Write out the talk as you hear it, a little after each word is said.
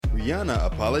Rihanna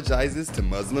apologizes to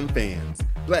Muslim fans.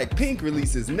 Blackpink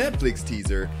releases Netflix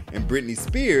teaser, and Britney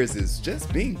Spears is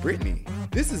just being Britney.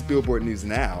 This is Billboard News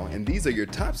Now, and these are your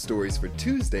top stories for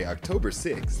Tuesday, October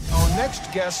 6th. Our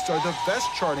next guests are the best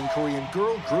charting Korean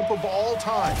girl group of all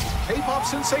time, K-pop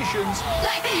sensations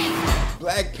Blackpink.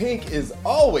 Blackpink is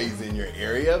always in your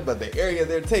area, but the area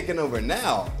they're taking over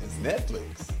now is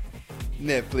Netflix.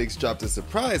 Netflix dropped a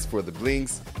surprise for the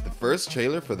Blinks, the first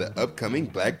trailer for the upcoming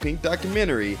Blackpink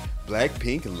documentary,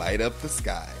 Blackpink Light Up the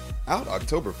Sky, out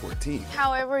October 14th.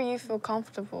 However you feel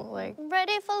comfortable, like, I'm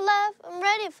ready for love, I'm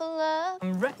ready for love.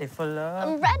 I'm ready for love.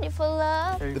 I'm ready for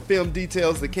love. The film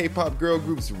details the K-pop girl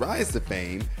group's rise to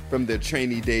fame, from their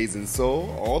trainee days in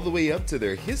Seoul all the way up to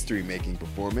their history-making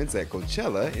performance at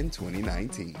Coachella in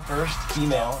 2019. First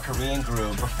female Korean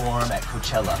group perform at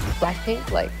Coachella.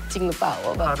 Blackpink, like, 惊得爆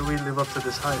了吧? How do we live up to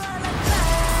this hype?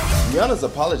 Rihanna's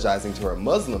apologizing to her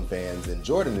Muslim fans, and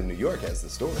Jordan in New York has the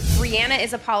story. Rihanna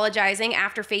is apologizing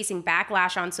after facing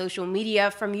backlash on social media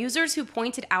from users who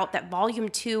pointed out that Volume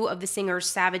 2 of the singer's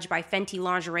Savage by Fenty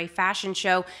lingerie fashion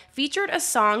show featured a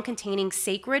song containing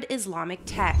sacred Islamic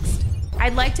text.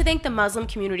 I'd like to thank the Muslim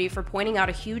community for pointing out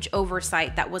a huge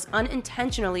oversight that was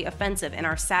unintentionally offensive in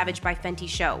our Savage by Fenty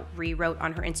show, Ree wrote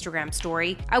on her Instagram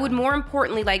story. I would more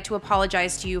importantly like to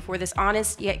apologize to you for this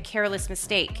honest yet careless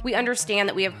mistake. We understand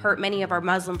that we have hurt many of our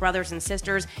Muslim brothers and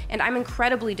sisters, and I'm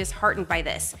incredibly disheartened by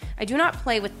this. I do not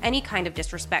play with any kind of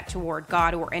disrespect toward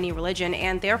God or any religion,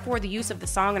 and therefore the use of the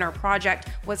song in our project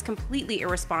was completely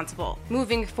irresponsible.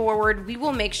 Moving forward, we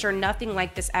will make sure nothing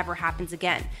like this ever happens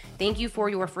again. Thank you for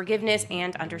your forgiveness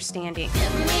and understanding.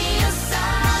 Give me a sign.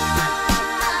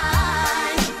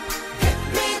 Hit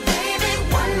me, baby,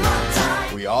 one more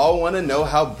time. We all want to know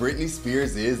how Britney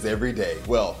Spears is every day.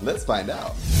 Well, let's find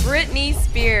out. Britney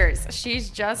Spears, she's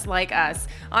just like us.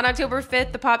 On October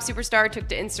 5th, the pop superstar took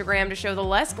to Instagram to show the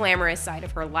less glamorous side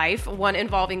of her life, one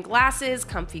involving glasses,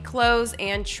 comfy clothes,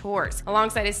 and chores.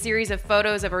 Alongside a series of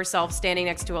photos of herself standing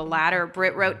next to a ladder,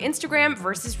 Brit wrote, "Instagram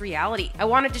versus reality. I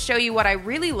wanted to show you what I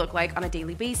really look like on a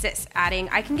daily basis," adding,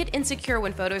 "I can get insecure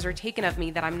when photos are taken of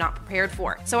me that I'm not prepared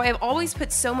for. So I have always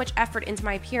put so much effort into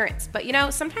my appearance, but you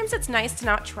know, sometimes it's nice to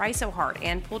not try so hard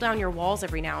and pull down your walls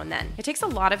every now and then. It takes a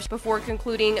lot of," before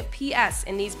concluding, "P.S.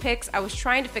 In these pics, I was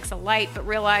trying to fix a light, but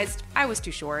realized I was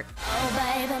too short." Oh,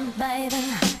 baby, baby,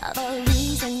 the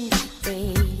reason I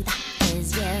breathe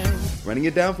is you. Running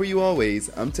it down for you always,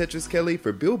 I'm Tetris Kelly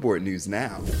for Billboard News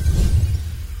Now.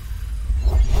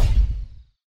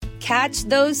 Catch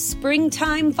those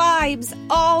springtime vibes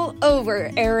all over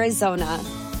Arizona.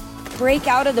 Break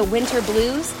out of the winter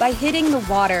blues by hitting the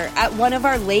water at one of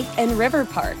our lake and river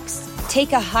parks.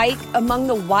 Take a hike among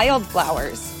the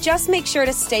wildflowers. Just make sure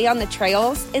to stay on the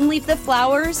trails and leave the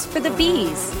flowers for the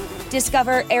bees.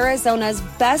 Discover Arizona's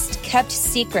best kept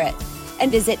secret and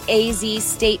visit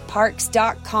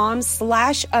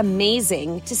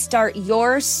azstateparks.com/amazing to start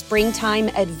your springtime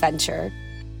adventure.